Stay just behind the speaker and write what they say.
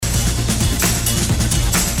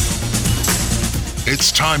It's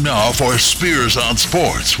time now for Spears on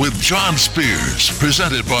Sports with John Spears,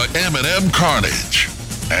 presented by M&M Carnage.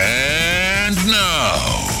 And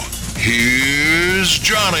now, here's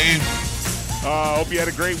Johnny. Hope you had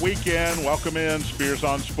a great weekend. Welcome in Spears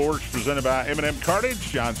on Sports, presented by M&M Carnage.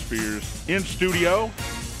 John Spears in studio.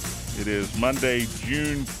 It is Monday,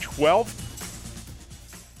 June 12th.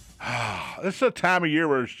 This is a time of year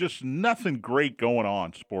where there's just nothing great going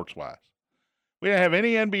on sports-wise. We didn't have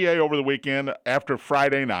any NBA over the weekend after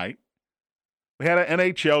Friday night. We had an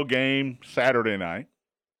NHL game Saturday night.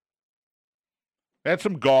 We had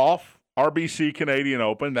some golf, RBC Canadian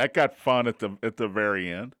Open. That got fun at the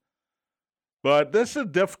very end. But this is a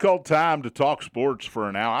difficult time to talk sports for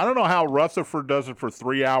an hour. I don't know how Rutherford does it for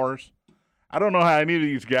 3 hours. I don't know how any of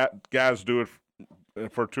these guys do it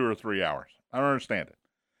for 2 or 3 hours. I don't understand it.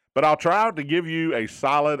 But I'll try to give you a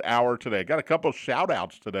solid hour today. Got a couple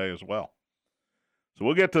shout-outs today as well. So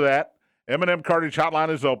we'll get to that. M&M Carnage Hotline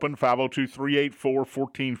is open,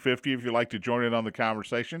 502-384-1450 if you'd like to join in on the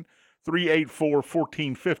conversation.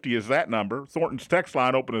 384-1450 is that number. Thornton's text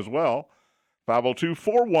line open as well,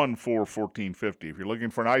 502-414-1450. If you're looking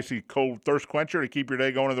for an icy cold thirst quencher to keep your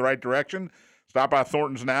day going in the right direction, stop by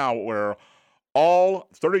Thornton's now, where all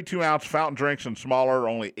 32-ounce fountain drinks and smaller are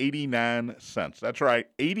only 89 cents. That's right,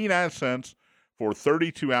 89 cents for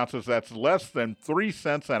 32 ounces. That's less than 3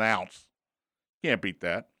 cents an ounce. Can't beat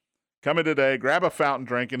that. Come in today, grab a fountain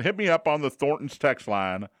drink, and hit me up on the Thornton's text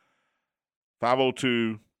line,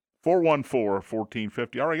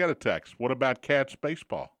 502-414-1450. Already got a text. What about Cats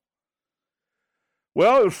baseball?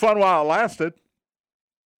 Well, it was fun while it lasted.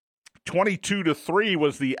 22-3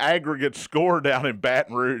 was the aggregate score down in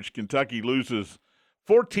Baton Rouge. Kentucky loses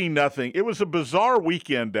 14-0. It was a bizarre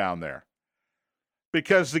weekend down there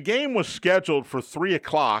because the game was scheduled for 3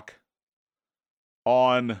 o'clock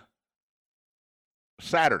on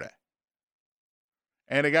Saturday.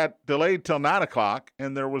 And it got delayed till 9 o'clock,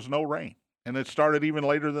 and there was no rain. And it started even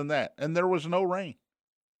later than that, and there was no rain.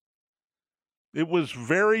 It was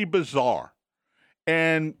very bizarre.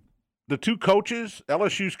 And the two coaches,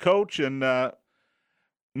 LSU's coach and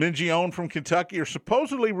Mingione from Kentucky, are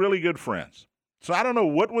supposedly really good friends. So I don't know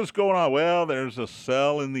what was going on. Well, there's a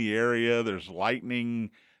cell in the area. There's lightning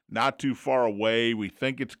not too far away. We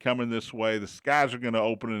think it's coming this way. The skies are going to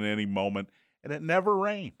open at any moment. And it never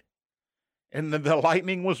rained. And the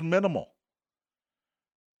lightning was minimal.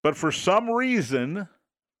 But for some reason,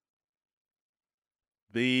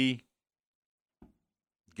 the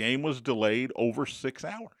game was delayed over 6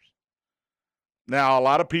 hours. Now, a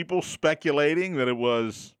lot of people speculating that it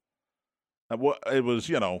was,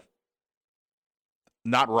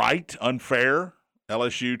 not right, unfair.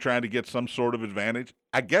 LSU trying to get some sort of advantage.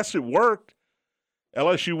 I guess it worked.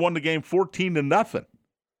 LSU won the game 14-0.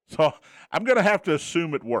 So I'm going to have to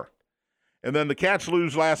assume it worked. And then the Cats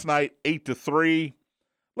lose last night 8-3.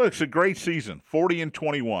 Look, it's a great season,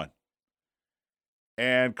 40-21.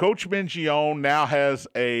 And Coach Mingione now has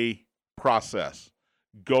a process.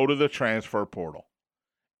 Go to the transfer portal.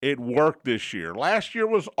 It worked this year. Last year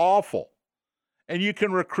was awful. And you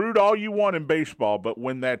can recruit all you want in baseball, but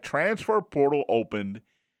when that transfer portal opened,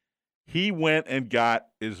 he went and got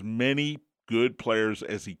as many good players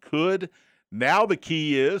as he could. Now the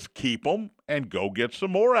key is keep them and go get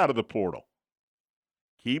some more out of the portal.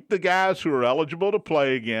 Keep the guys who are eligible to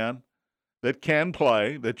play again, that can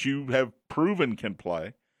play, that you have proven can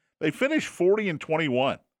play. They finished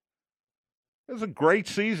 40-21. It was a great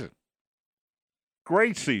season.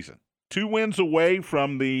 Great season. 2 wins away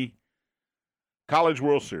from the College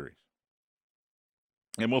World Series.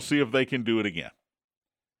 And we'll see if they can do it again.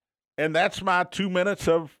 And that's my 2 minutes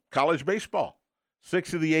of college baseball.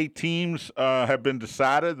 6 of the 8 teams have been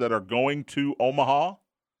decided that are going to Omaha.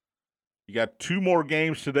 You got 2 more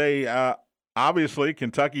games today. Obviously,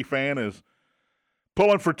 Kentucky fan is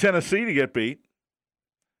pulling for Tennessee to get beat.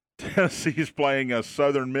 Tennessee is playing a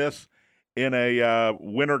Southern Miss in a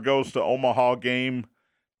winner goes to Omaha game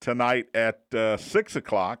tonight at 6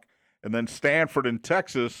 o'clock. And then Stanford and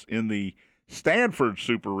Texas in the Stanford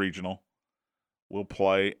Super Regional will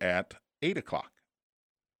play at 8 o'clock.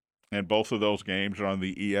 And both of those games are on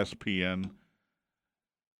the ESPN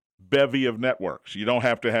bevy of networks. You don't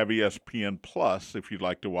have to have ESPN Plus if you'd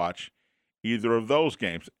like to watch either of those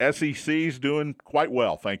games. SEC's doing quite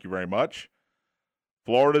well, thank you very much.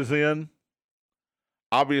 Florida's in.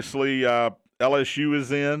 Obviously, LSU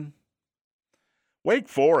is in. Wake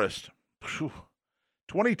Forest,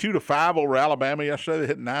 22-5 over Alabama yesterday. They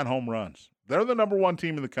hit 9 home runs. They're the number 1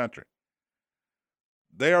 team in the country.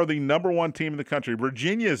 They are the number 1 team in the country.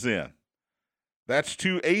 Virginia's in. That's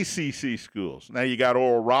 2 ACC schools. Now you got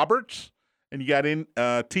Oral Roberts and you got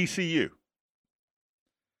TCU.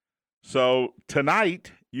 So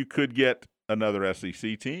tonight, you could get another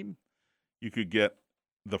SEC team. You could get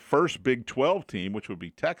the first Big 12 team, which would be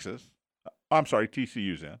Texas. I'm sorry,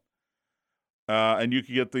 TCU's in. And you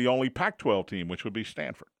could get the only Pac-12 team, which would be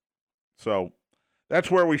Stanford. So that's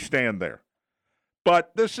where we stand there.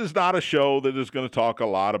 But this is not a show that is going to talk a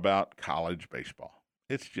lot about college baseball.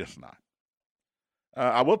 It's just not.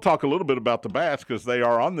 I will talk a little bit about the Bats because they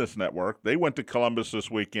are on this network. They went to Columbus this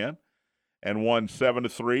weekend and won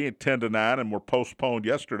 7-3 and 10-9 and were postponed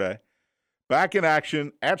yesterday. Back in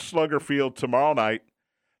action at Slugger Field tomorrow night.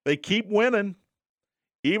 They keep winning,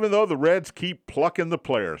 even though the Reds keep plucking the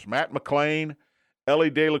players. Matt McClain, Ellie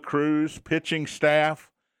De La Cruz, pitching staff,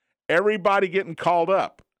 everybody getting called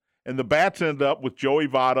up. And the Bats end up with Joey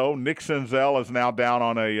Votto. Nick Senzel is now down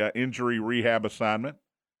on a injury rehab assignment.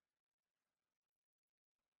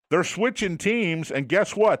 They're switching teams, and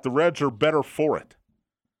guess what? The Reds are better for it.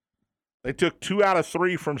 They took 2 out of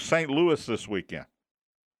 3 from St. Louis this weekend.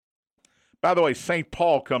 By the way, St.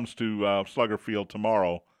 Paul comes to Slugger Field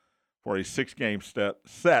tomorrow for a 6-game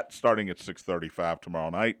set starting at 6:35 tomorrow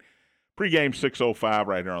night. Pre-game 6:05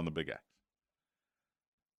 right here on the Big X.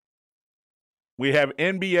 We have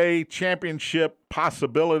NBA championship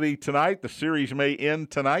possibility tonight. The series may end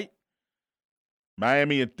tonight.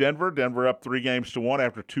 Miami at Denver. Denver up 3-1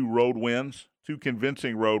 after 2 road wins, 2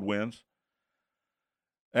 convincing road wins.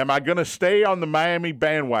 Am I going to stay on the Miami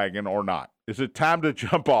bandwagon or not? Is it time to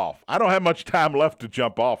jump off? I don't have much time left to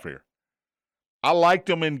jump off here. I liked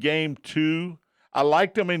them in Game 2. I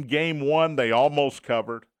liked them in Game 1. They almost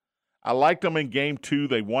covered. I liked them in Game 2.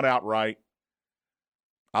 They won outright.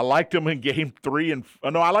 I liked them in Game 3. I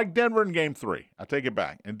liked Denver in Game 3. I take it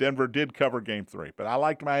back. And Denver did cover Game 3. But I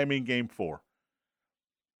liked Miami in Game 4.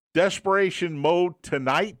 Desperation mode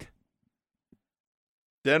tonight.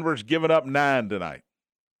 Denver's giving up 9 tonight.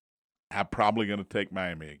 I'm probably going to take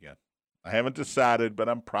Miami again. I haven't decided, but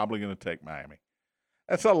I'm probably going to take Miami.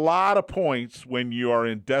 That's a lot of points when you are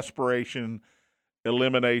in desperation,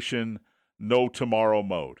 elimination, no tomorrow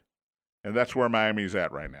mode. And that's where Miami's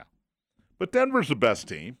at right now. But Denver's the best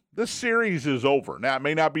team. This series is over. Now, it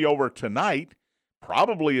may not be over tonight.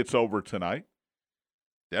 Probably it's over tonight.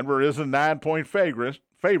 Denver is a 9-point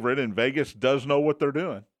favorite, and Vegas does know what they're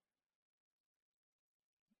doing.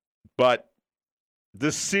 But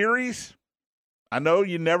this series, I know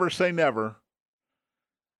you never say never.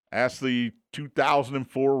 Ask the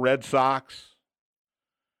 2004 Red Sox.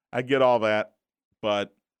 I get all that,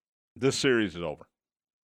 but this series is over.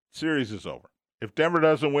 Series is over. If Denver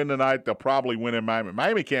doesn't win tonight, they'll probably win in Miami.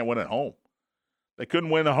 Miami can't win at home. They couldn't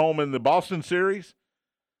win at home in the Boston series.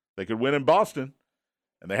 They could win in Boston,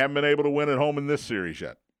 and they haven't been able to win at home in this series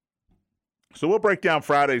yet. So we'll break down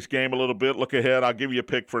Friday's game a little bit, look ahead. I'll give you a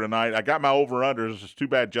pick for tonight. I got my over-unders. It's too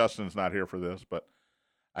bad Justin's not here for this, but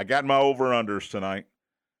I got my over-unders tonight,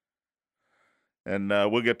 and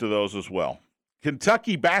we'll get to those as well.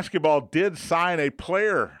 Kentucky basketball did sign a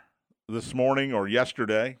player this morning or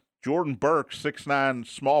yesterday. Jordan Burke, 6'9",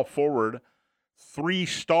 small forward,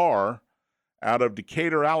 3-star out of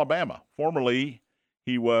Decatur, Alabama. Formerly,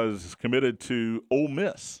 he was committed to Ole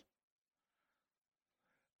Miss.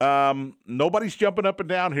 Nobody's jumping up and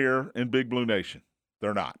down here in Big Blue Nation.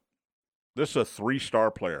 They're not. This is a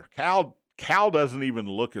 3-star player. Cal doesn't even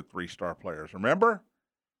look at 3-star players. Remember?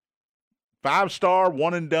 5-star,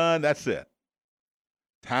 one and done, that's it.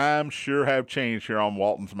 Times sure have changed here on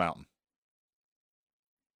Walton's Mountain.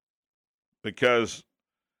 Because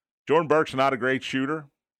Jordan Burke's not a great shooter.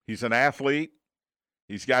 He's an athlete.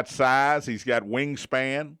 He's got size. He's got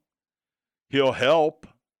wingspan. He'll help.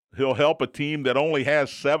 He'll help a team that only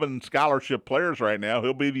has 7 scholarship players right now.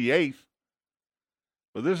 He'll be the 8th.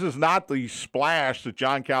 But this is not the splash that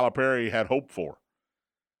John Calipari had hoped for.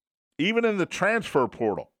 Even in the transfer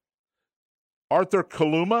portal, Arthur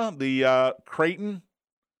Kaluma, the Creighton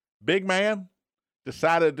big man,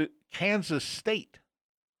 decided Kansas State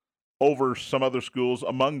over some other schools,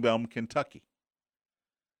 among them Kentucky.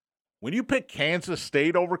 When you pick Kansas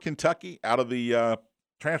State over Kentucky out of the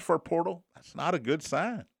transfer portal, that's not a good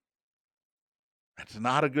sign. That's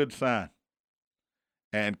not a good sign.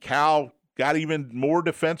 And Cal got even more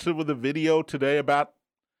defensive with a video today about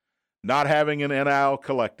not having an NIL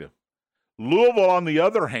collective. Louisville, on the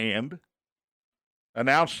other hand,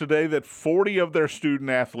 announced today that 40 of their student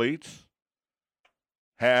athletes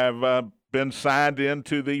have been signed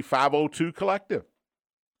into the 502 collective.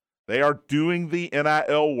 They are doing the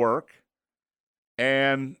NIL work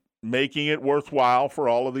and making it worthwhile for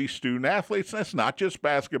all of these student athletes. That's not just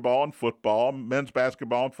basketball and football, men's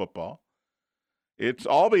basketball and football. It's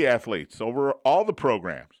all the athletes over all the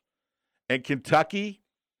programs. And Kentucky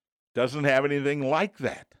doesn't have anything like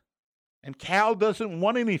that. And Cal doesn't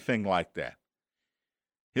want anything like that.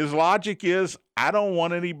 His logic is, I don't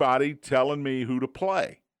want anybody telling me who to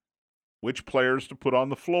play, which players to put on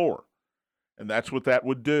the floor. And that's what that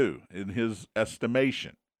would do in his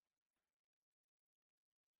estimation.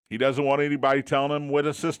 He doesn't want anybody telling him what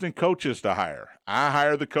assistant coaches to hire. I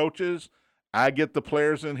hire the coaches. I get the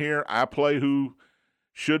players in here. I play who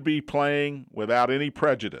should be playing without any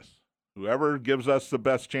prejudice. Whoever gives us the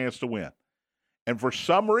best chance to win. And for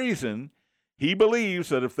some reason, he believes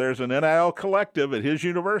that if there's an NIL collective at his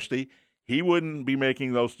university, he wouldn't be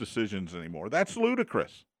making those decisions anymore. That's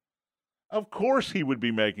ludicrous. Of course he would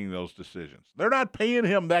be making those decisions. They're not paying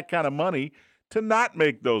him that kind of money to not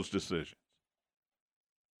make those decisions.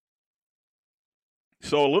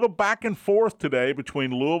 So a little back and forth today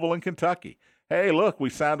between Louisville and Kentucky. Hey, look, we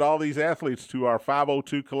signed all these athletes to our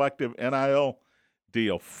 502 collective NIL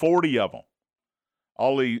deal, 40 of them.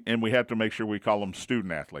 And we have to make sure we call them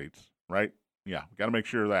student athletes, right? Yeah, we got to make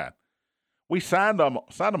sure of that. We signed them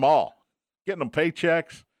all, getting them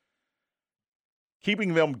paychecks,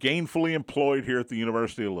 keeping them gainfully employed here at the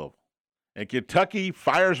University of Louisville. And Kentucky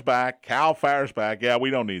fires back, Cal fires back. Yeah, we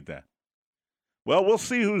don't need that. Well, we'll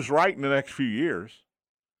see who's right in the next few years.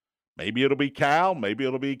 Maybe it'll be Cal. Maybe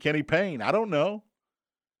it'll be Kenny Payne. I don't know.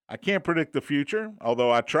 I can't predict the future,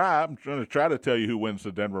 although I'm going to try to tell you who wins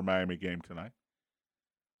the Denver-Miami game tonight.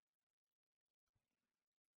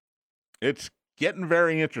 It's getting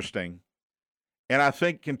very interesting. And I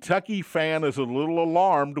think Kentucky fan is a little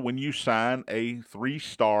alarmed when you sign a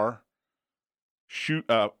 3-star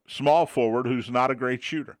small forward who's not a great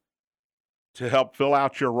shooter to help fill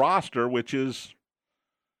out your roster, which is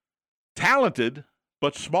talented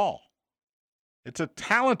but small. It's a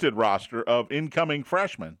talented roster of incoming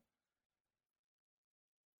freshmen.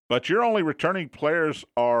 But your only returning players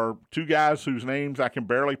are two guys whose names I can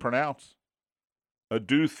barely pronounce.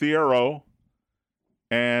 Adu Thiero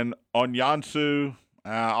and Onyansu.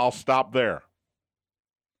 I'll stop there.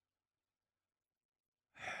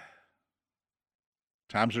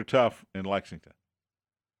 Times are tough in Lexington.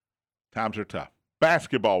 Times are tough.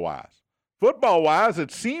 Basketball-wise. Football-wise,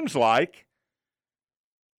 it seems like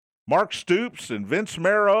Mark Stoops and Vince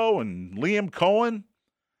Marrow and Liam Cohen,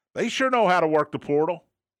 they sure know how to work the portal.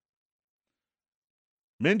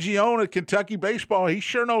 Mingione at Kentucky baseball, he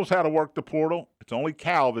sure knows how to work the portal. It's only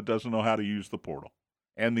Cal that doesn't know how to use the portal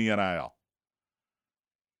and the NIL.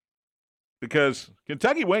 Because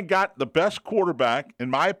Kentucky went and got the best quarterback,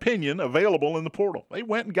 in my opinion, available in the portal. They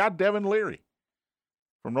went and got Devin Leary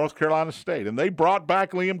from North Carolina State. And they brought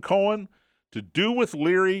back Liam Cohen to do with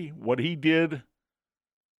Leary what he did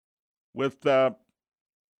with the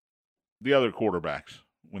other quarterbacks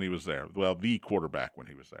when he was there. Well, the quarterback when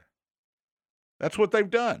he was there. That's what they've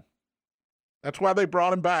done. That's why they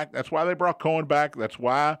brought him back. That's why they brought Cohen back. That's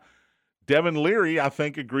why Devin Leary, I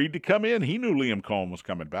think, agreed to come in. He knew Liam Cohen was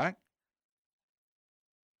coming back.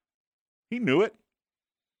 He knew it.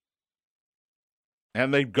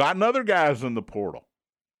 And they've gotten other guys in the portal.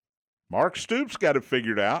 Mark Stoops got it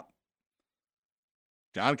figured out.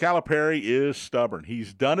 John Calipari is stubborn.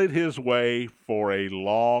 He's done it his way for a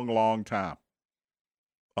long, long time.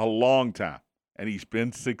 A long time. And he's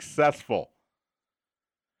been successful.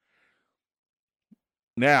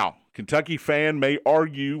 Now, Kentucky fan may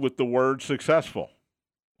argue with the word successful.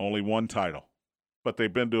 Only one title. But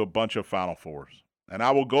they've been to a bunch of Final Fours. And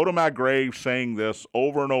I will go to my grave saying this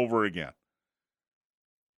over and over again.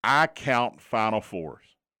 I count Final Fours.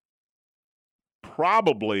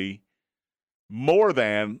 Probably more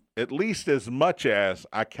than, at least as much as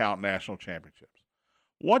I count national championships.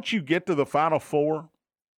 Once you get to the Final Four,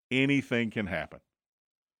 anything can happen.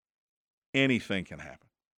 Anything can happen.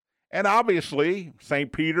 And obviously,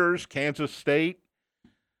 St. Peter's, Kansas State,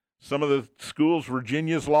 some of the schools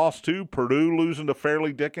Virginia's lost to, Purdue losing to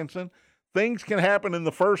Fairleigh Dickinson, things can happen in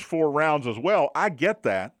the first 4 rounds as well. I get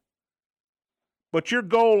that. But your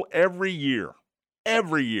goal every year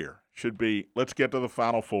should be, let's get to the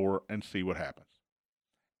Final Four and see what happens.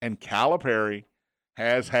 And Calipari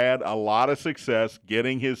has had a lot of success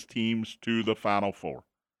getting his teams to the Final Four.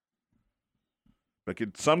 But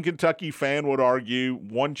some Kentucky fan would argue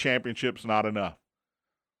one championship's not enough.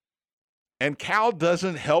 And Cal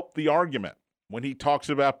doesn't help the argument when he talks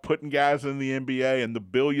about putting guys in the NBA and the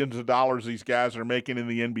billions of dollars these guys are making in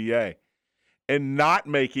the NBA and not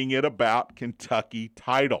making it about Kentucky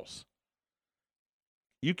titles.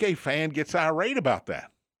 UK fan gets irate about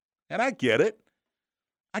that. And I get it.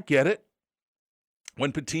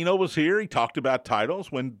 When Pitino was here, he talked about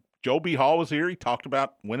titles. When Joe B. Hall was here, he talked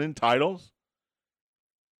about winning titles.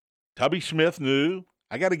 Tubby Smith knew,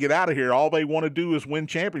 I got to get out of here. All they want to do is win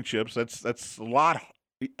championships. That's a lot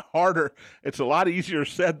harder. It's a lot easier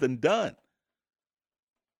said than done.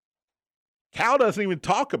 Cal doesn't even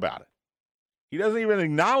talk about it. He doesn't even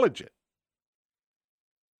acknowledge it.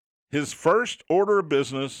 His first order of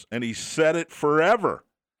business, and he said it forever,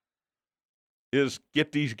 is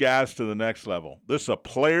get these guys to the next level. This is a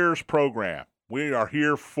players program. We are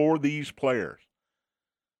here for these players.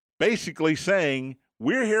 Basically saying,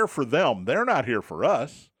 we're here for them. They're not here for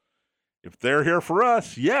us. If they're here for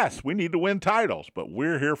us, yes, we need to win titles, but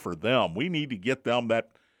we're here for them. We need to get them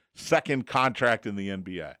that second contract in the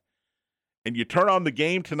NBA. And you turn on the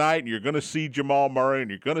game tonight, and you're going to see Jamal Murray, and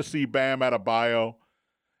you're going to see Bam Adebayo,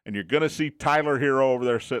 and you're going to see Tyler Hero over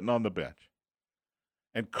there sitting on the bench.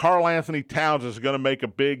 And Karl Anthony Towns is going to make a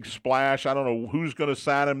big splash. I don't know who's going to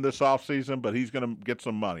sign him this offseason, but he's going to get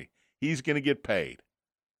some money. He's going to get paid.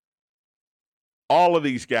 All of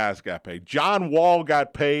these guys got paid. John Wall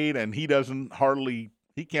got paid, and he can't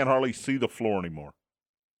hardly see the floor anymore.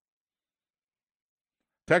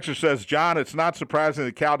 Texter says, John, it's not surprising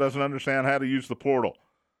that Cal doesn't understand how to use the portal.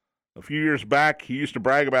 A few years back, he used to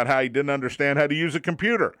brag about how he didn't understand how to use a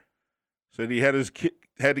computer. Said he had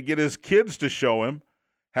to get his kids to show him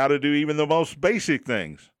how to do even the most basic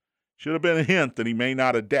things. Should have been a hint that he may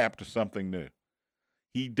not adapt to something new.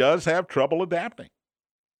 He does have trouble adapting.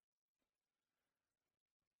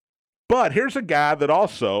 But here's a guy that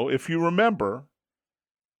also, if you remember,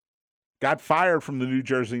 got fired from the New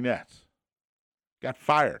Jersey Nets. Got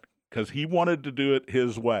fired because he wanted to do it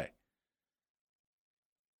his way.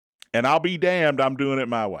 And I'll be damned, I'm doing it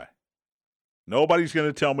my way. Nobody's going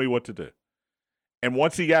to tell me what to do. And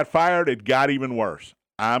once he got fired, it got even worse.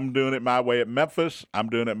 I'm doing it my way at Memphis. I'm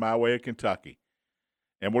doing it my way at Kentucky.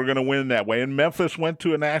 And we're going to win that way. And Memphis went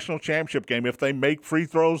to a national championship game. If they make free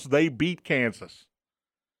throws, they beat Kansas.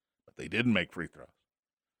 But they didn't make free throws.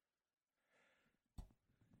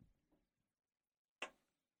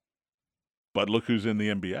 But look who's in the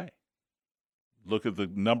NBA. Look at the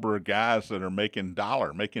number of guys that are making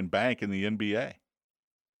bank in the NBA.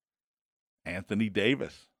 Anthony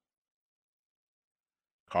Davis.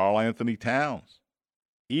 Karl Anthony Towns.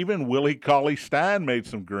 Even Willie Cauley-Stein made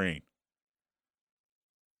some green.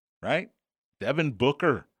 Right? Devin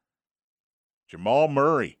Booker. Jamal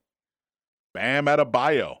Murray. Bam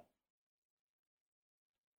Adebayo.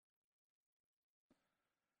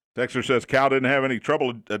 Texter says Cal didn't have any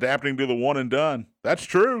trouble adapting to the one and done. That's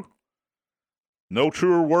true. No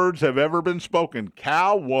truer words have ever been spoken.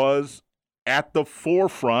 Cal was at the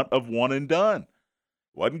forefront of one and done.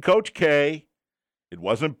 It wasn't Coach K. It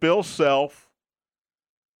wasn't Bill Self.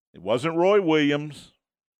 It wasn't Roy Williams.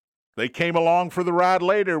 They came along for the ride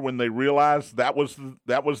later when they realized that was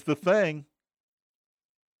the thing.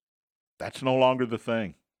 That's no longer the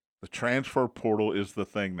thing. The transfer portal is the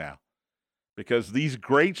thing now. Because these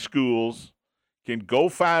great schools can go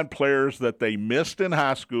find players that they missed in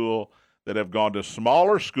high school that have gone to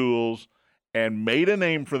smaller schools and made a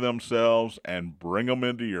name for themselves and bring them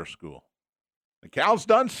into your school. And Cal's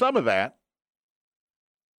done some of that.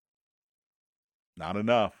 Not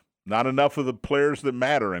enough. Not enough of the players that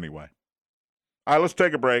matter anyway. All right, let's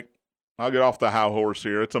take a break. I'll get off the high horse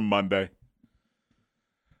here. It's a Monday.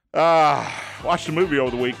 Watched the movie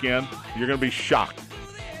over the weekend. You're going to be shocked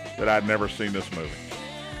that I'd never seen this movie.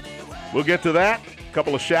 We'll get to that. A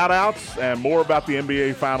couple of shout-outs and more about the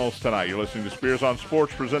NBA Finals tonight. You're listening to Spears on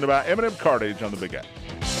Sports, presented by M&M Cartage on the Big X.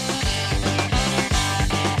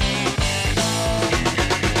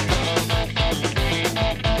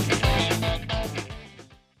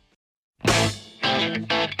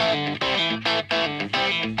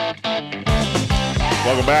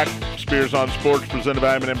 Welcome back. Spears on Sports, presented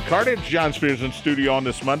by M&M Cartage. John Spears in studio on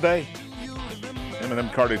this Monday. M&M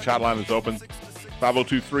Cartage hotline is open.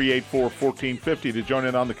 502-384-1450 to join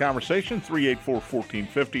in on the conversation.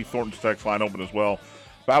 384-1450. Thornton's text line open as well.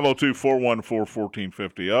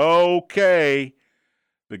 502-414-1450. Okay.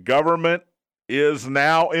 The government is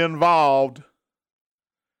now involved.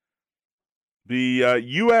 The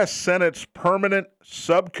U.S. Senate's Permanent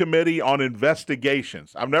Subcommittee on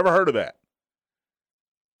Investigations. I've never heard of that.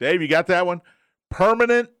 Dave, you got that one?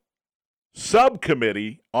 Permanent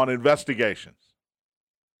Subcommittee on Investigations.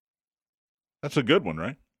 That's a good one,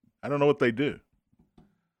 right? I don't know what they do.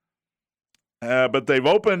 But they've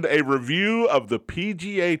opened a review of the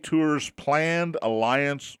PGA Tour's planned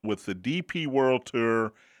alliance with the DP World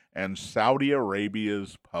Tour and Saudi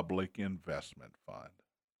Arabia's Public Investment Fund.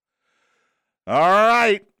 All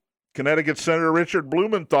right. Connecticut Senator Richard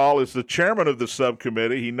Blumenthal is the chairman of the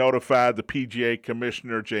subcommittee. He notified the PGA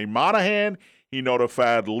Commissioner Jay Monahan. He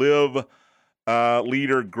notified LIV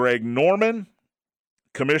leader Greg Norman.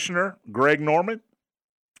 Commissioner Greg Norman,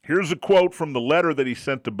 Here's a quote from the letter that he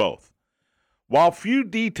sent to both. While few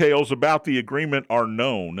details about the agreement are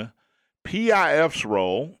known, PIF's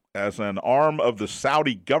role as an arm of the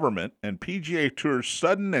Saudi government and PGA Tour's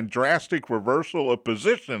sudden and drastic reversal of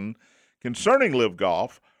position concerning LIV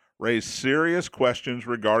Golf raised serious questions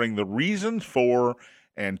regarding the reasons for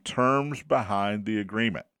and terms behind the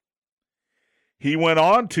agreement. He went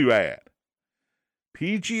on to add,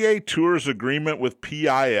 PGA Tour's agreement with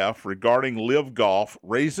PIF regarding LIV Golf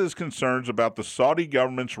raises concerns about the Saudi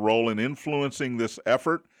government's role in influencing this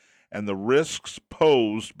effort and the risks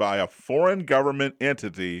posed by a foreign government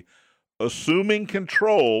entity assuming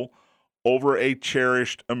control over a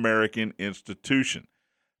cherished American institution.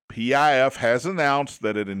 PIF has announced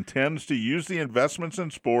that it intends to use the investments in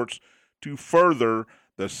sports to further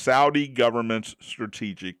the Saudi government's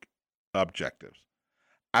strategic objectives.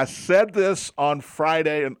 I said this on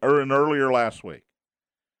Friday and earlier last week.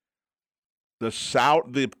 The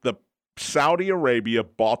Saudi Arabia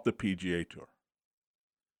bought the PGA Tour.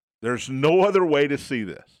 There's no other way to see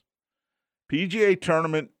this. PGA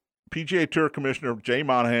Tour Commissioner Jay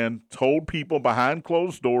Monahan told people behind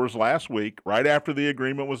closed doors last week, right after the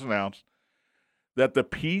agreement was announced, that the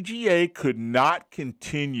PGA could not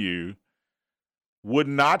continue, would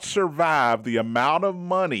not survive the amount of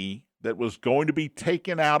money that was going to be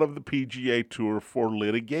taken out of the PGA Tour for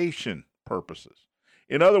litigation purposes.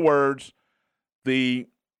 In other words, the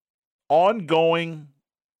ongoing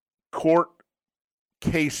court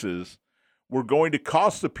cases were going to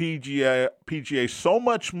cost the PGA so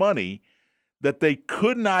much money that they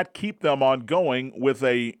could not keep them ongoing with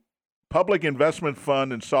a public investment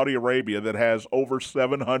fund in Saudi Arabia that has over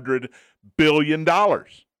 $700 billion.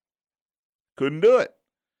 Couldn't do it.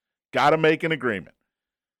 Got to make an agreement.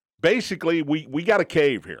 Basically, we got a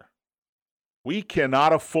cave here. We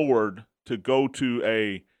cannot afford to go to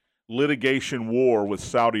a litigation war with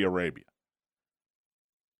Saudi Arabia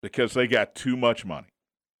because they got too much money.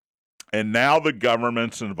 And now the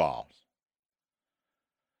government's involved.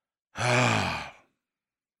 I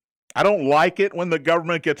don't like it when the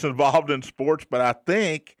government gets involved in sports, but I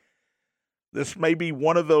think this may be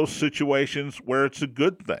one of those situations where it's a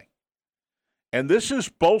good thing. And this is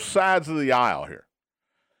both sides of the aisle here.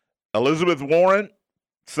 Elizabeth Warren,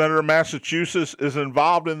 Senator of Massachusetts, is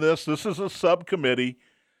involved in this. This is a subcommittee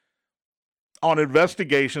on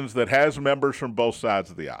investigations that has members from both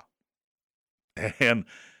sides of the aisle. And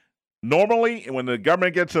normally, when the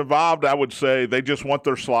government gets involved, I would say they just want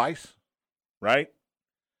their slice, right?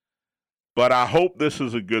 But I hope this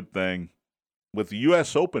is a good thing with the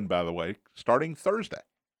U.S. Open, by the way, starting Thursday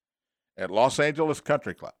at Los Angeles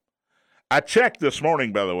Country Club. I checked this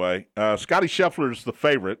morning, by the way. Scotty Scheffler's the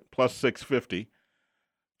favorite, plus 650.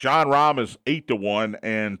 John Rahm is 8-1,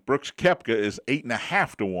 and Brooks Koepka is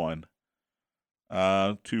 8.5-1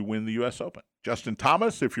 to win the U.S. Open. Justin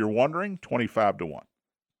Thomas, if you're wondering, 25-1. All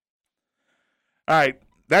right,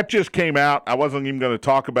 that just came out. I wasn't even going to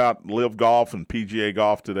talk about LIV Golf and PGA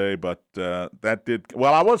Golf today, but that did.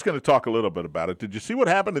 Well, I was going to talk a little bit about it. Did you see what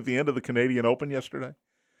happened at the end of the Canadian Open yesterday?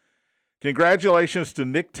 Congratulations to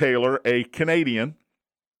Nick Taylor, a Canadian.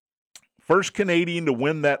 First Canadian to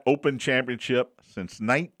win that Open Championship since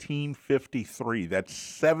 1953. That's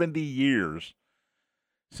 70 years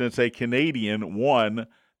since a Canadian won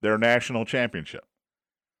their national championship.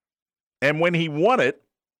 And when he won it,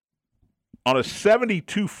 on a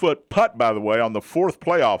 72-foot putt, by the way, on the fourth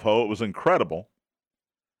playoff hole, it was incredible.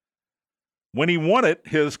 When he won it,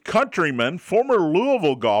 his countryman, former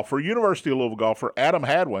Louisville golfer, University of Louisville golfer, Adam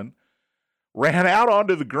Hadwin, ran out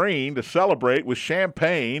onto the green to celebrate with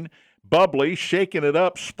champagne, bubbly, shaking it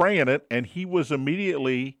up, spraying it, and he was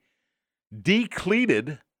immediately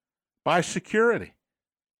decleated by security.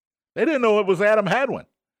 They didn't know it was Adam Hadwin.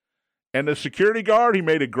 And the security guard, he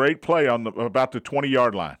made a great play on about the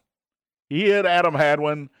 20-yard line. He hit Adam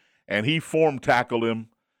Hadwin, and he form tackled him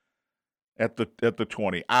at the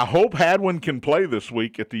 20. I hope Hadwin can play this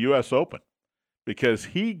week at the U.S. Open because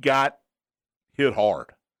he got hit hard.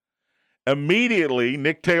 Immediately,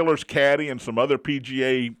 Nick Taylor's caddy and some other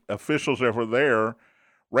PGA officials that were there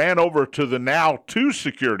ran over to the now two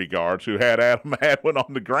security guards who had Adam Hadwin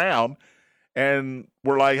on the ground and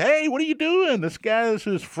were like, hey, what are you doing? This guy is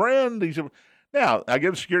his friend. Now, I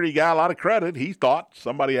give the security guy a lot of credit. He thought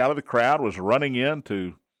somebody out of the crowd was running in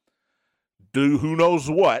to do who knows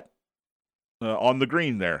what on the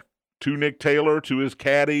green there. To Nick Taylor, to his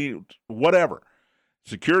caddy, whatever.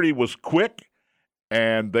 Security was quick,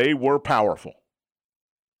 and they were powerful.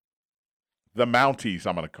 The Mounties,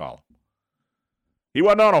 I'm going to call them. He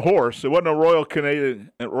wasn't on a horse. It wasn't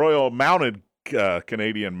a Royal Mounted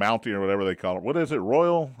Canadian Mountie or whatever they call it. What is it,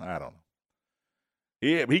 Royal? I don't know.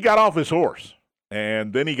 He got off his horse,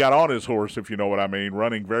 and then he got on his horse, if you know what I mean,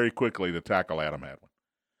 running very quickly to tackle Adam Hadwin.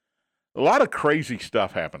 A lot of crazy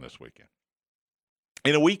stuff happened this weekend.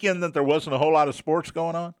 In a weekend that there wasn't a whole lot of sports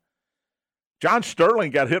going on, John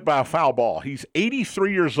Sterling got hit by a foul ball. He's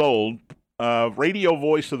 83 years old, radio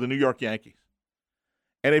voice of the New York Yankees.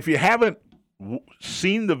 And if you haven't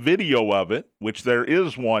seen the video of it, which there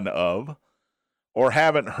is one of, or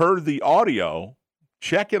haven't heard the audio,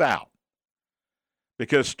 check it out.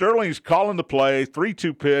 Because Sterling's calling the play,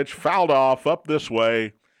 3-2 pitch, fouled off, up this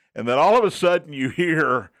way, and then all of a sudden you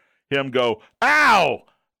hear him go, "Ow!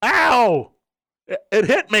 Ow! It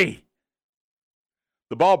hit me!"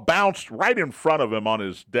 The ball bounced right in front of him on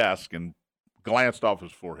his desk and glanced off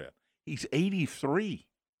his forehead. He's 83.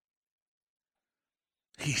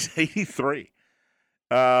 He's 83.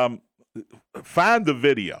 Find the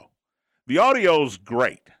video. The audio's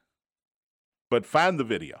great, but find the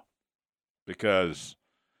video because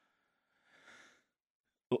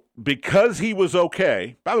he was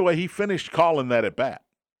okay. By the way, he finished calling that at bat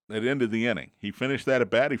at the end of the inning. He finished that at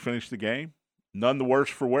bat. He finished the game. None the worse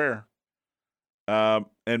for wear.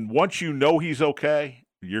 And once you know he's okay,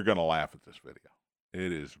 you're going to laugh at this video.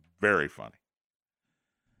 It is very funny.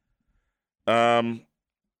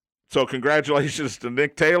 So congratulations to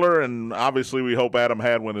Nick Taylor, and obviously we hope Adam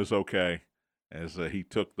Hadwin is okay as he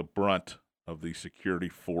took the brunt of the security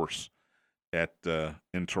force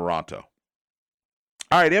in Toronto.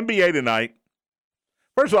 All right, NBA tonight.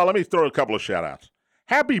 First of all, let me throw a couple of shout-outs.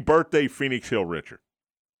 Happy birthday, Phoenix Hill Richard.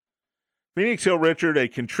 Phoenix Hill Richard, a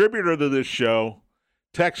contributor to this show,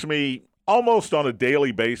 texts me almost on a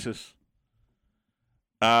daily basis.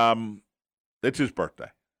 It's his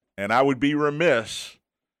birthday. And I would be remiss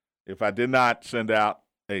if I did not send out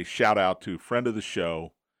a shout-out to friend of the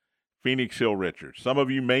show, Phoenix Hill Richard. Some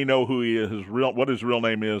of you may know who he is, what his real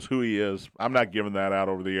name is, who he is. I'm not giving that out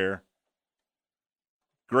over the air.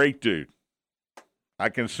 Great dude. I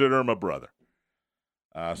consider him a brother.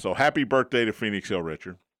 So happy birthday to Phoenix Hill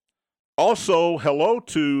Richard. Also, hello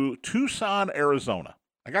to Tucson, Arizona.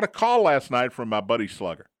 I got a call last night from my buddy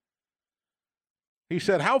Slugger. He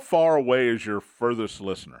said, "How far away is your furthest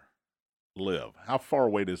listener live? How far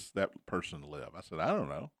away does that person live?" I said, "I don't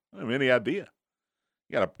know. I don't have any idea.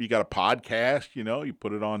 You got a podcast, you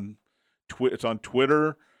put it on it's on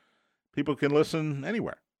Twitter. People can listen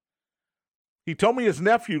anywhere." He told me his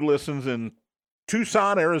nephew listens in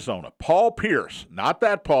Tucson, Arizona. Paul Pierce, not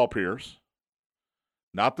that Paul Pierce,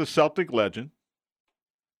 not the Celtic legend,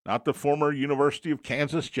 not the former University of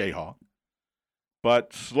Kansas Jayhawk,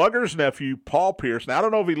 but Slugger's nephew, Paul Pierce. Now, I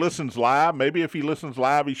don't know if he listens live. Maybe if he listens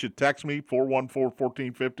live, he should text me,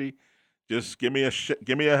 414-1450. Just give me a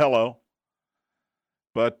hello.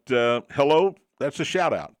 But hello, that's a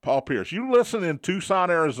shout-out, Paul Pierce. You listen in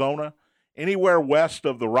Tucson, Arizona, anywhere west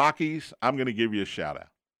of the Rockies, I'm going to give you a shout-out.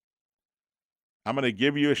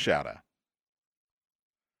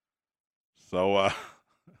 So,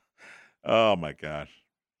 oh, my gosh.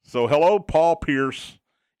 So, hello, Paul Pierce.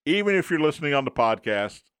 Even if you're listening on the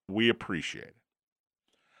podcast, we appreciate it.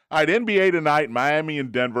 All right, NBA tonight, Miami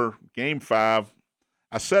and Denver, Game 5.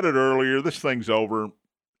 I said it earlier, this thing's over.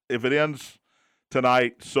 If it ends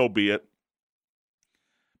tonight, so be it.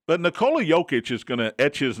 But Nikola Jokic is going to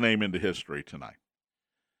etch his name into history tonight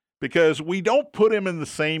because we don't put him in the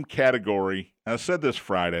same category, I said this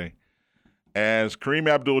Friday, as Kareem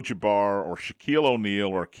Abdul-Jabbar or Shaquille O'Neal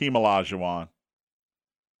or Hakeem Olajuwon.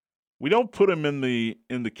 We don't put him in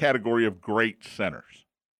the category of great centers.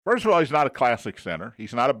 First of all, he's not a classic center.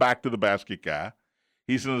 He's not a back-to-the-basket guy.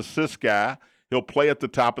 He's an assist guy. He'll play at the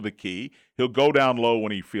top of the key. He'll go down low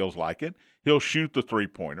when he feels like it. He'll shoot the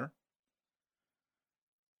three-pointer.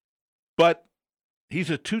 But he's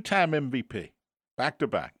a two-time MVP,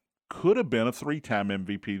 back-to-back. Could have been a three-time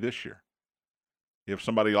MVP this year. If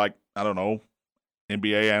somebody like, I don't know,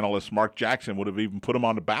 NBA analyst Mark Jackson would have even put him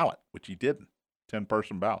on the ballot, which he didn't,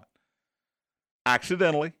 10-person ballot.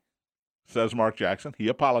 Accidentally, says Mark Jackson. He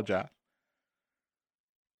apologized.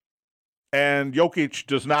 And Jokic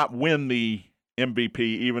does not win the MVP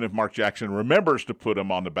even if Mark Jackson remembers to put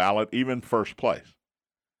him on the ballot, even first place.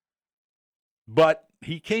 But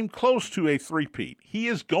he came close to a three-peat. He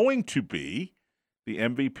is going to be the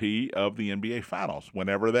MVP of the NBA Finals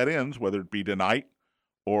whenever that ends, whether it be tonight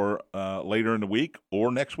or later in the week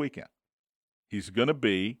or next weekend. He's going to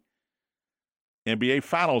be NBA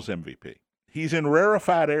Finals MVP. He's in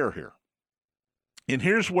rarefied air here. And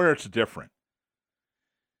here's where it's different.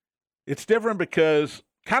 It's different because,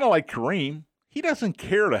 kind of like Kareem, he doesn't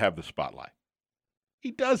care to have the spotlight.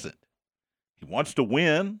 He doesn't. He wants to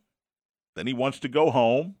win. Then he wants to go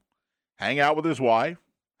home, hang out with his wife,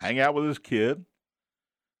 hang out with his kid,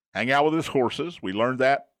 hang out with his horses. We learned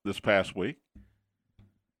that this past week.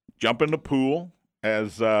 Jump in the pool,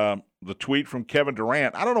 as the tweet from Kevin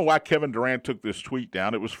Durant. I don't know why Kevin Durant took this tweet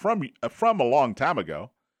down. It was from a long time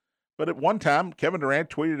ago. But at one time, Kevin Durant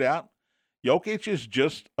tweeted out, Jokic is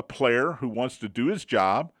just a player who wants to do his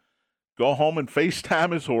job, go home and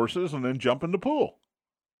FaceTime his horses, and then jump in the pool.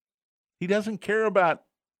 He doesn't care about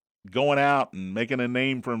going out and making a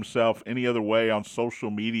name for himself any other way on social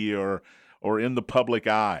media or in the public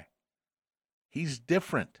eye. He's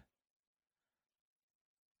different.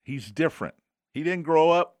 He's different. He didn't grow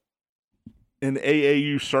up in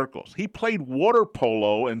AAU circles. He played water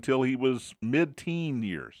polo until he was mid-teen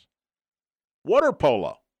years. Water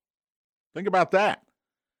polo. Think about that.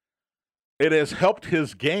 It has helped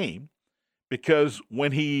his game because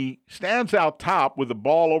when he stands out top with the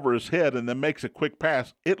ball over his head and then makes a quick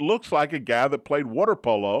pass, it looks like a guy that played water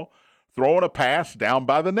polo throwing a pass down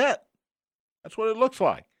by the net. That's what it looks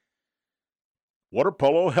like. Water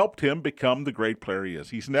polo helped him become the great player he is.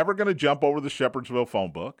 He's never going to jump over the Shepherdsville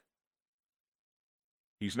phone book.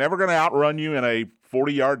 He's never going to outrun you in a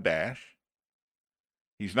 40-yard dash.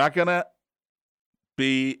 He's not going to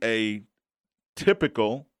be a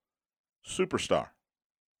typical superstar.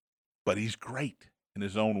 But he's great in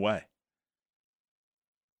his own way.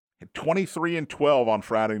 At 23-12 on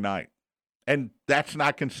Friday night. And that's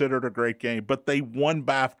not considered a great game, but they won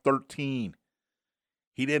by 13.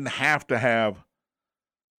 He didn't have to have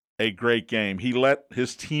a great game. He let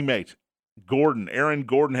his teammates, Aaron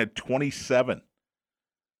Gordon had 27.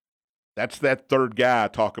 That's that third guy I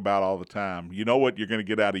talk about all the time. You know what you're going to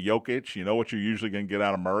get out of Jokic. You know what you're usually going to get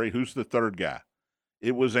out of Murray. Who's the third guy?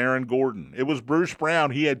 It was Aaron Gordon. It was Bruce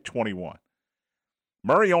Brown. He had 21.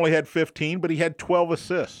 Murray only had 15, but he had 12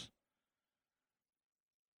 assists.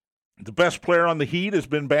 The best player on the Heat has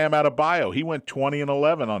been Bam Adebayo. He went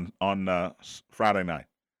 20-11 on Friday night.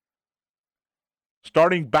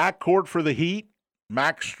 Starting backcourt for the Heat,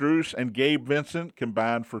 Max Strus and Gabe Vincent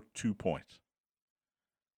combined for 2 points.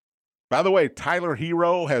 By the way, Tyler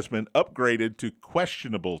Hero has been upgraded to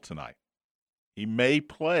questionable tonight. He may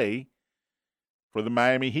play for the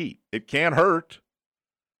Miami Heat. It can't hurt.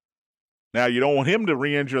 Now, you don't want him to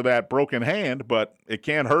re-injure that broken hand, but it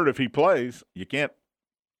can't hurt if he plays. You can't,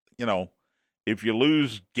 if you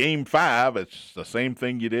lose Game 5, it's the same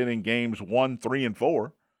thing you did in Games 1, 3, and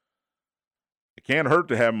 4. It can't hurt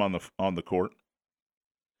to have him on the court.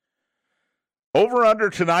 Over-under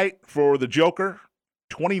tonight for the Joker,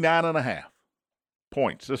 29.5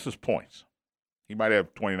 points. This is points. He might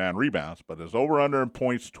have 29 rebounds, but his over-under in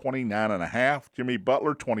points, 29.5. Jimmy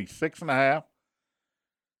Butler, 26.5.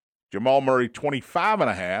 Jamal Murray,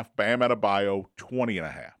 25.5. Bam Adebayo,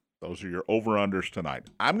 20.5. Those are your over-unders tonight.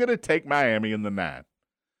 I'm going to take Miami in the 9.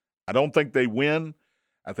 I don't think they win.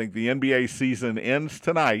 I think the NBA season ends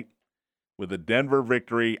tonight with a Denver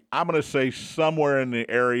victory. I'm going to say somewhere in the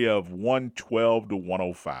area of 112 to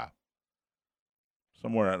 105.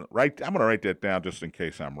 Somewhere right. I'm going to write that down just in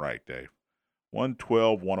case I'm right, Dave.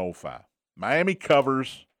 112, 105. Miami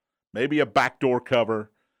covers, maybe a backdoor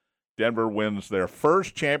cover. Denver wins their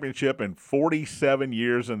first championship in 47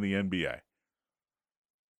 years in the NBA.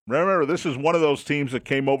 Remember, this is one of those teams that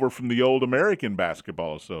came over from the old American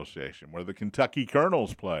Basketball Association, where the Kentucky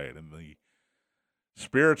Colonels played, and the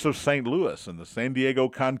Spirits of St. Louis, and the San Diego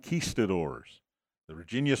Conquistadors, the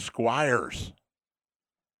Virginia Squires.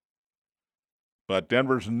 But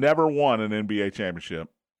Denver's never won an NBA championship.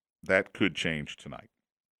 That could change tonight.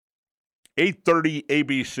 8:30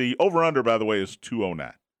 ABC. Over-under, by the way, is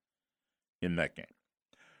 209 in that game.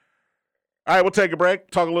 All right, we'll take a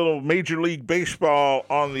break. Talk a little Major League Baseball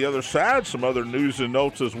on the other side. Some other news and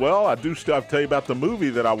notes as well. I do still have to tell you about the movie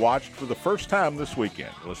that I watched for the first time this weekend.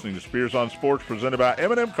 You're listening to Spears on Sports, presented by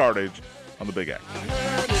M&M Cartage on the Big X. I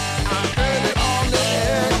heard it on the X.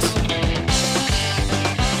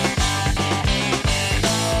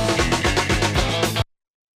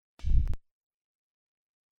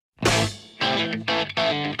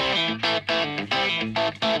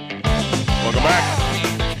 Welcome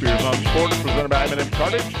back. Spears on Sports, presented by M&M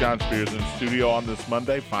Cartage. John Spears in studio on this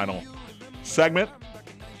Monday. Final segment.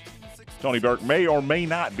 Tony Burke may or may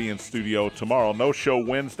not be in studio tomorrow. No show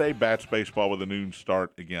Wednesday. Bats baseball with a noon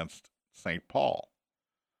start against St. Paul.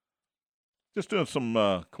 Just doing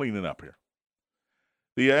some cleaning up here.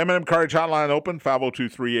 The M&M Cartage hotline open,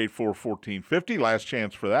 502-384-1450. Last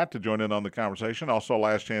chance for that to join in on the conversation. Also,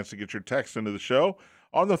 last chance to get your text into the show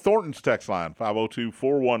on the Thornton's text line,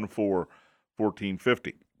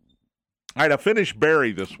 502-414-1450. All right, I finished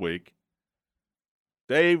Barry this week.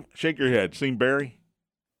 Dave, shake your head. Seen Barry?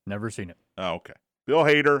 Never seen it. Oh, okay. Bill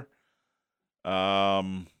Hader,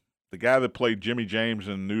 the guy that played Jimmy James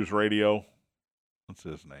in News Radio. What's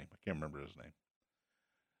his name? I can't remember his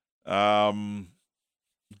name.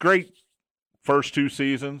 Great first 2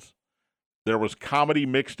 seasons. There was comedy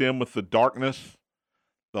mixed in with the darkness.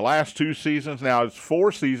 The last 2 seasons, now it's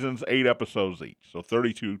 4 seasons, 8 episodes each, so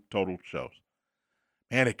 32 total shows.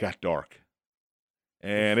 Man, it got dark.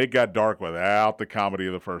 And it got dark without the comedy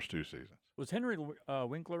of the first 2 seasons. Was Henry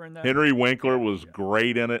Winkler in that? Henry Winkler was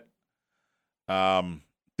great in it.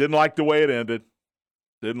 Didn't like the way it ended.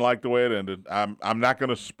 I'm not going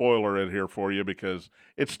to spoiler it here for you because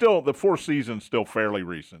it's still, the 4th season's still fairly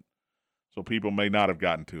recent, so people may not have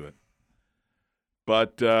gotten to it.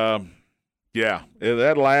 But, yeah,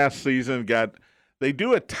 that last season they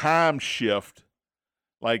do a time shift.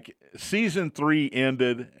 Like, season 3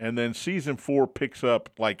 ended, and then season 4 picks up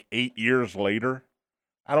like 8 years later.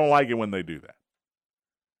 I don't like it when they do that.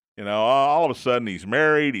 You know, all of a sudden he's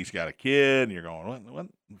married, he's got a kid, and you're going, what?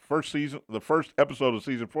 The first episode of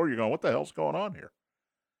season 4, you're going, what the hell's going on here?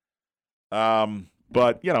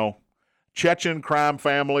 But, you know, Chechen crime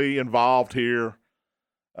family involved here.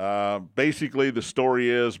 Basically, the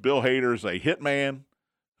story is Bill Hader's a hitman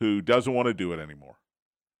who doesn't want to do it anymore.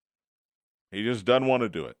 He just doesn't want to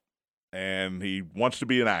do it. And he wants to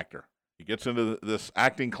be an actor. He gets into this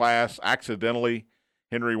acting class accidentally.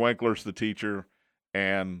 Henry Winkler's the teacher.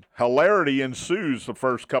 And hilarity ensues the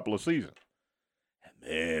first couple of seasons. And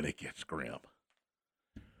then it gets grim.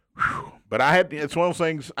 Whew. But it's one of those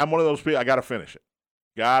things, I'm one of those people, I got to finish it.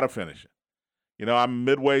 You know, I'm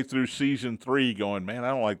midway through season 3 going, man, I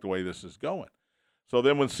don't like the way this is going. So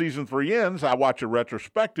then when season 3 ends, I watch a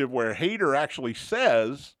retrospective where Hader actually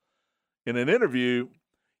says in an interview,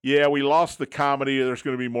 yeah, we lost the comedy. There's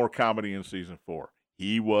going to be more comedy in season 4.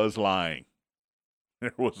 He was lying.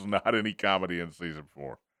 There was not any comedy in season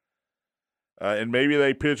 4. And maybe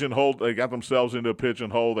they got themselves into a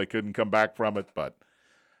pigeonhole. They couldn't come back from it, but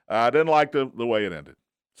I didn't like the way it ended.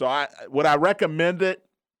 So would I recommend it?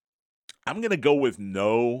 I'm going to go with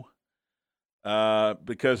no,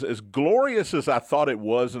 because as glorious as I thought it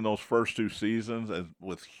was in those first 2 seasons,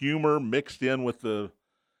 with humor mixed in with the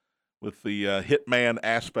hitman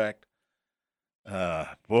aspect,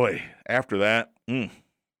 boy, after that,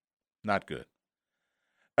 not good.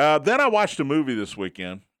 Then I watched a movie this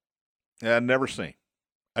weekend that I'd never seen.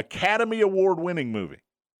 Academy Award-winning movie.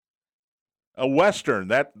 A Western.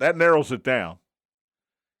 That narrows it down.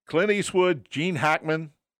 Clint Eastwood, Gene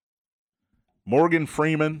Hackman, Morgan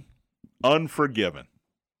Freeman, Unforgiven.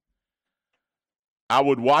 I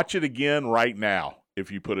would watch it again right now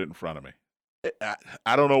if you put it in front of me.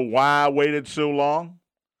 I don't know why I waited so long,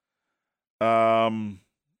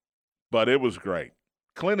 but it was great.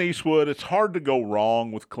 Clint Eastwood, it's hard to go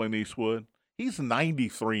wrong with Clint Eastwood. He's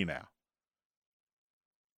 93 now.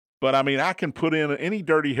 But, I mean, I can put in any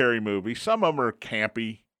Dirty Harry movie. Some of them are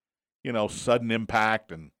campy, you know, sudden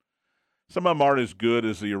impact, and some of them aren't as good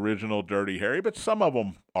as the original Dirty Harry, but some of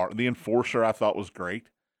them are. The Enforcer I thought was great.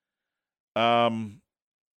 The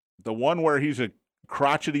one where he's a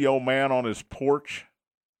crotchety old man on his porch,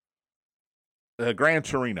 Gran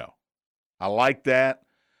Torino. I like that.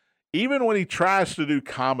 Even when he tries to do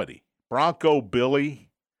comedy, Bronco Billy.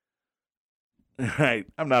 Right,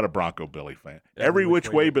 I'm not a Bronco Billy fan. Every Which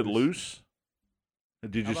Way But Loose.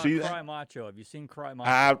 Did you see that? Cry Macho? Have you seen Cry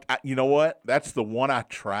Macho? You know what? That's the one I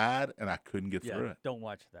tried, and I couldn't get through it. Don't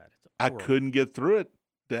watch that. I couldn't get through it,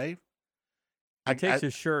 Dave. He takes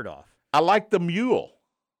his shirt off. I like The Mule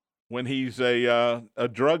when he's a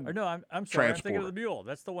drug Or no, I'm sorry. transporter. I'm thinking of The Mule.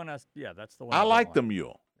 That's the one. That's the one. I like The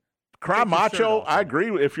Mule. Cry Macho, I agree.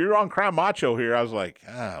 If you're on Cry Macho here, I was like,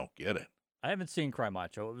 I don't get it. I haven't seen Cry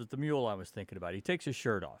Macho. It was The Mule I was thinking about. He takes his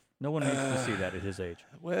shirt off. No one needs to see that at his age.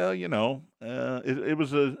 Well, you know, it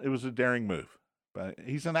was a daring move, but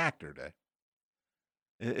he's an actor, Dave.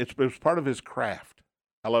 It was part of his craft.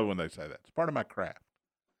 I love when they say that. It's part of my craft.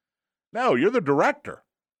 No, you're the director,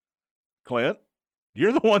 Clint.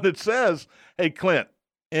 You're the one that says, hey, Clint,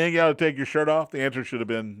 ain't got to take your shirt off? The answer should have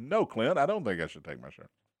been, no, Clint, I don't think I should take my shirt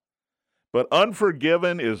off. But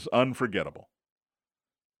Unforgiven is unforgettable.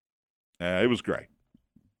 It was great.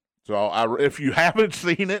 So if you haven't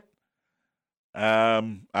seen it,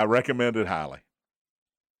 I recommend it highly.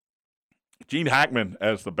 Gene Hackman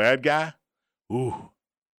as the bad guy. Ooh.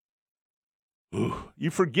 You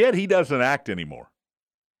forget he doesn't act anymore.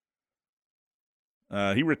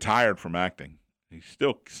 He retired from acting. He's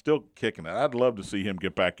still kicking it. I'd love to see him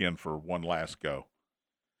get back in for one last go.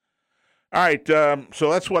 All right, so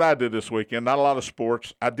that's what I did this weekend. Not a lot of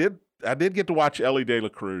sports. I did get to watch Ellie De La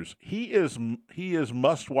Cruz. He is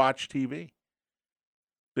must-watch TV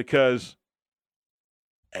because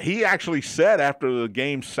he actually said after the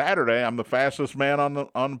game Saturday, I'm the fastest man on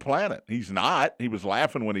the planet. He's not. He was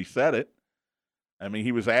laughing when he said it. I mean,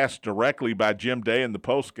 he was asked directly by Jim Day in the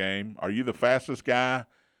post game, "Are you the fastest guy?"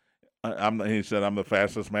 He said, "I'm the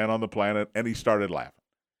fastest man on the planet," and he started laughing.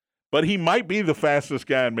 But he might be the fastest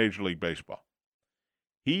guy in Major League Baseball.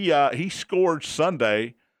 He scored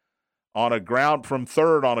Sunday on a ground from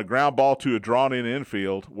third on a ground ball to a drawn-in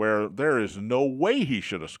infield where there is no way he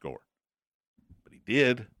should have scored. But he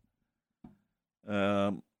did.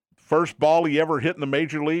 First ball he ever hit in the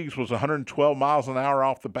major leagues was 112 miles an hour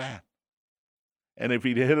off the bat. And if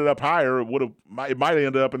he'd hit it up higher, it might have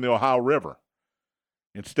ended up in the Ohio River.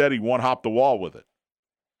 Instead, he one-hopped the wall with it.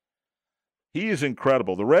 He is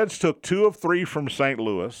incredible. The Reds took 2 of 3 from St.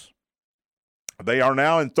 Louis. They are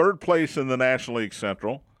now in third place in the National League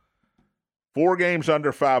Central, 4 games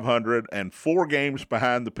under 500 and 4 games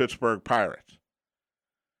behind the Pittsburgh Pirates.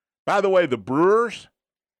 By the way, the Brewers,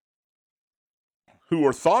 who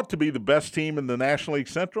are thought to be the best team in the National League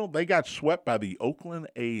Central, they got swept by the Oakland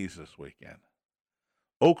A's this weekend.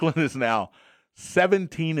 Oakland is now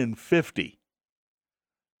 17-50.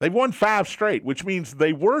 They've won 5 straight, which means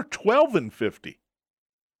they were 12-50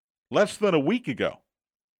 less than a week ago.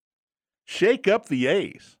 Shake up the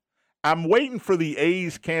A's. I'm waiting for the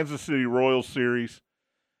A's Kansas City Royals series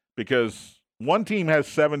because one team has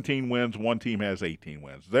 17 wins, one team has 18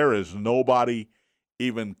 wins. There is nobody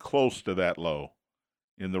even close to that low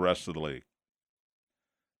in the rest of the league.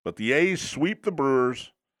 But the A's sweep the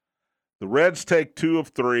Brewers. The Reds take 2 of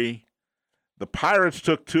 3. The Pirates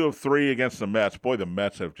took 2 of 3 against the Mets. Boy, the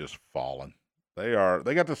Mets have just fallen. They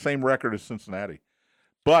got the same record as Cincinnati.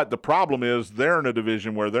 But the problem is they're in a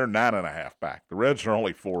division where they're 9.5 back. The Reds are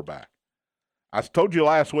only 4 back. I told you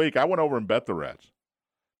last week I went over and bet the Reds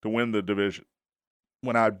to win the division.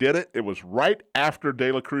 When I did it, it was right after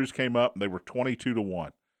De La Cruz came up, and they were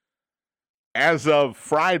 22-1. As of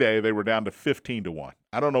Friday, they were down to 15-1.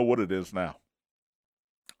 I don't know what it is now.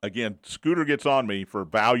 Again, Scooter gets on me for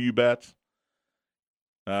value bets.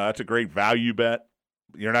 That's a great value bet.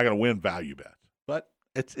 You're not going to win value bets, but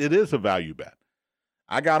it is a value bet.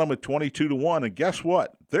 I got them at 22-1, and guess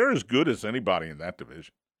what? They're as good as anybody in that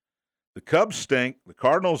division. The Cubs stink. The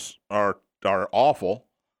Cardinals are awful.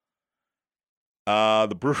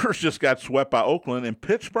 The Brewers just got swept by Oakland. And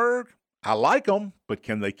Pittsburgh, I like them, but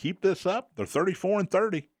can they keep this up? They're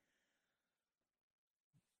 34-30.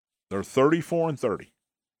 They're 34-30.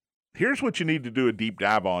 Here's what you need to do a deep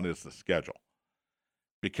dive on is the schedule,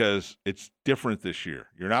 because it's different this year.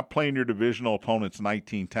 You're not playing your divisional opponents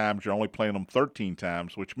 19 times. You're only playing them 13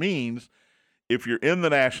 times, which means if you're in the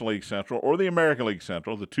National League Central or the American League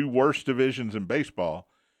Central, the 2 worst divisions in baseball,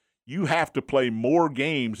 you have to play more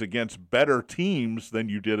games against better teams than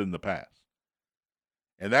you did in the past.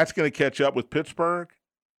 And that's going to catch up with Pittsburgh,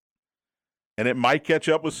 and it might catch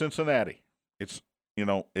up with Cincinnati.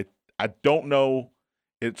 I don't know.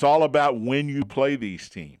 It's all about when you play these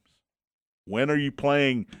teams. When are you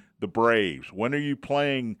playing the Braves? When are you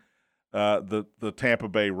playing the Tampa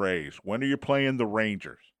Bay Rays? When are you playing the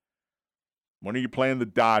Rangers? When are you playing the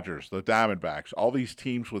Dodgers, the Diamondbacks? All these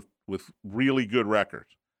teams with really good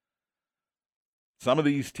records. Some of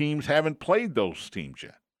these teams haven't played those teams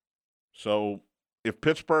yet. So if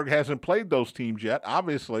Pittsburgh hasn't played those teams yet,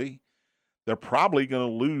 obviously they're probably going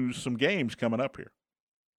to lose some games coming up here.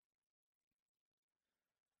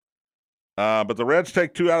 But the Reds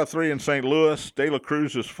take 2 out of 3 in St. Louis. De La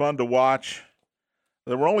Cruz is fun to watch.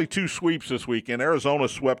 There were only 2 sweeps this weekend. Arizona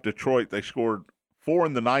swept Detroit. They scored 4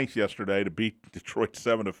 in the 9th yesterday to beat Detroit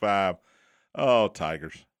 7-5. Oh,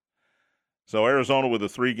 Tigers. So Arizona with a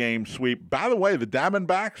 3-game sweep. By the way, the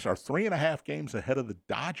Diamondbacks are 3.5 games ahead of the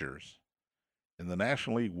Dodgers in the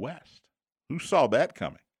National League West. Who saw that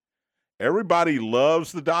coming? Everybody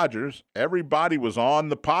loves the Dodgers. Everybody was on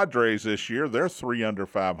the Padres this year. They're 3 under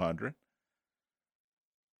 500.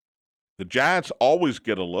 The Giants always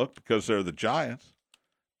get a look because they're the Giants,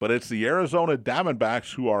 but it's the Arizona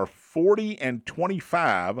Diamondbacks who are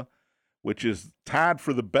 40-25, which is tied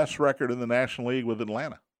for the best record in the National League with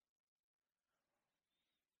Atlanta.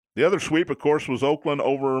 The other sweep, of course, was Oakland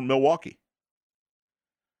over Milwaukee.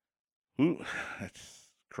 That's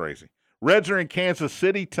crazy. Reds are in Kansas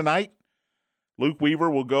City tonight. Luke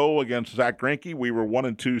Weaver will go against Zach Greinke. Weaver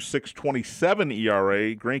 1-2, 6.27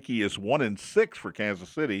 ERA. Greinke is 1-6 for Kansas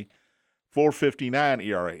City. 4.59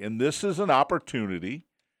 ERA. And this is an opportunity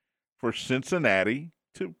for Cincinnati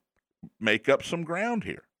to make up some ground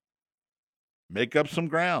here. Make up some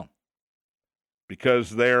ground.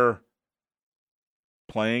 Because they're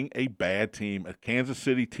playing a bad team, a Kansas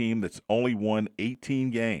City team that's only won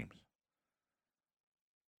 18 games.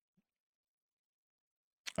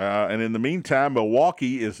 And in the meantime,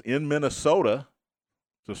 Milwaukee is in Minnesota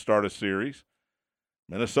to start a series.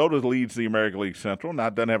 Minnesota leads the American League Central. Now,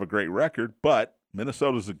 it doesn't have a great record, but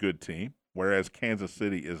Minnesota's a good team, whereas Kansas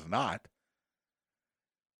City is not.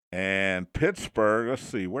 And Pittsburgh, let's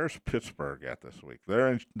see, where's Pittsburgh at this week?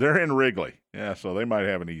 They're in Wrigley. Yeah, so they might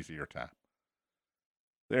have an easier time.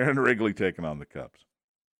 They're in Wrigley taking on the Cubs.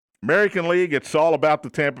 American League, it's all about the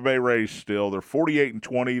Tampa Bay Rays still. They're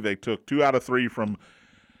 48-20. They took 2 out of 3 from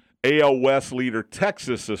AL West leader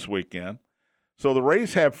Texas this weekend. So the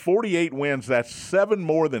Rays have 48 wins. That's 7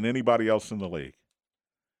 more than anybody else in the league.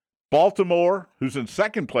 Baltimore, who's in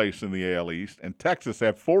second place in the AL East, and Texas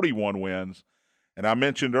have 41 wins. And I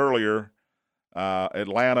mentioned earlier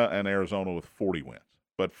Atlanta and Arizona with 40 wins.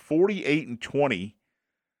 But 48-20,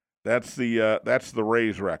 that's the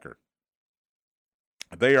Rays record.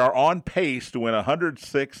 They are on pace to win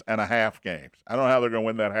 106.5 games. I don't know how they're going to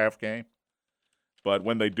win that half game, but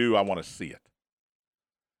when they do, I want to see it.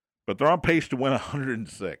 But they're on pace to win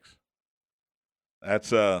 106.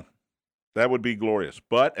 That would be glorious.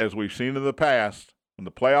 But as we've seen in the past, when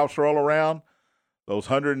the playoffs roll around, those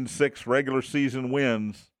 106 regular season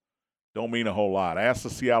wins don't mean a whole lot. Ask the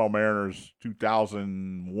Seattle Mariners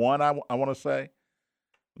 2001, I want to say,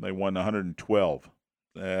 when they won 112.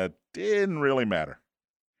 That didn't really matter.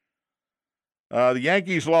 The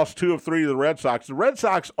Yankees lost 2 of 3 to the Red Sox. The Red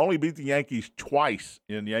Sox only beat the Yankees twice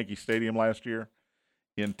in Yankee Stadium last year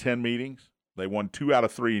in 10 meetings. They won 2 out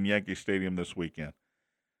of 3 in Yankee Stadium this weekend.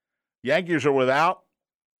 Yankees are without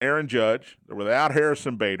Aaron Judge. They're without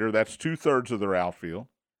Harrison Bader. That's 2/3 of their outfield.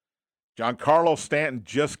 Giancarlo Stanton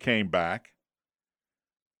just came back.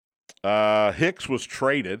 Hicks was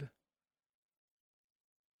traded.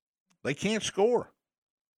 They can't score.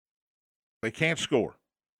 They can't score.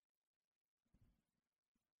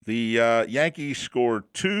 The Yankees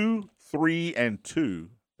scored 2, 3, and 2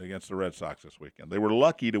 against the Red Sox this weekend. They were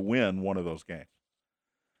lucky to win one of those games.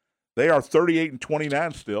 They are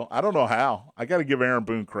 38-29 still. I don't know how. I got to give Aaron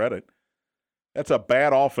Boone credit. That's a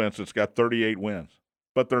bad offense that's got 38 wins.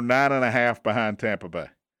 But they're 9.5 behind Tampa Bay.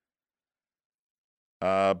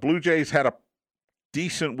 Blue Jays had a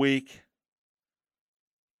decent week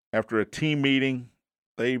after a team meeting.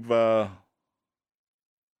 They've, let's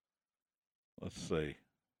see.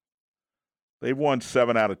 They've won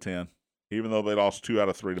 7 out of 10, even though they lost 2 out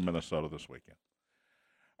of 3 to Minnesota this weekend.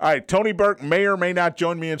 All right, Tony Burke may or may not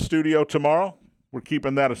join me in studio tomorrow. We're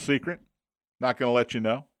keeping that a secret. Not going to let you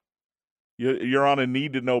know. You're on a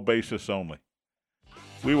need-to-know basis only.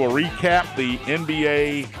 We will recap the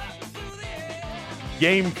NBA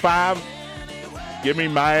Game 5. Give me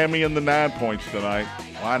Miami and the 9 points tonight.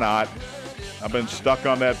 Why not? I've been stuck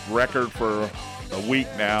on that record for a week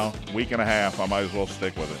now, week and a half. I might as well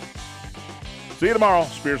stick with it. See you tomorrow.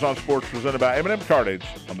 Spears on Sports presented by M&M Cartage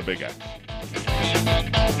on the Big X.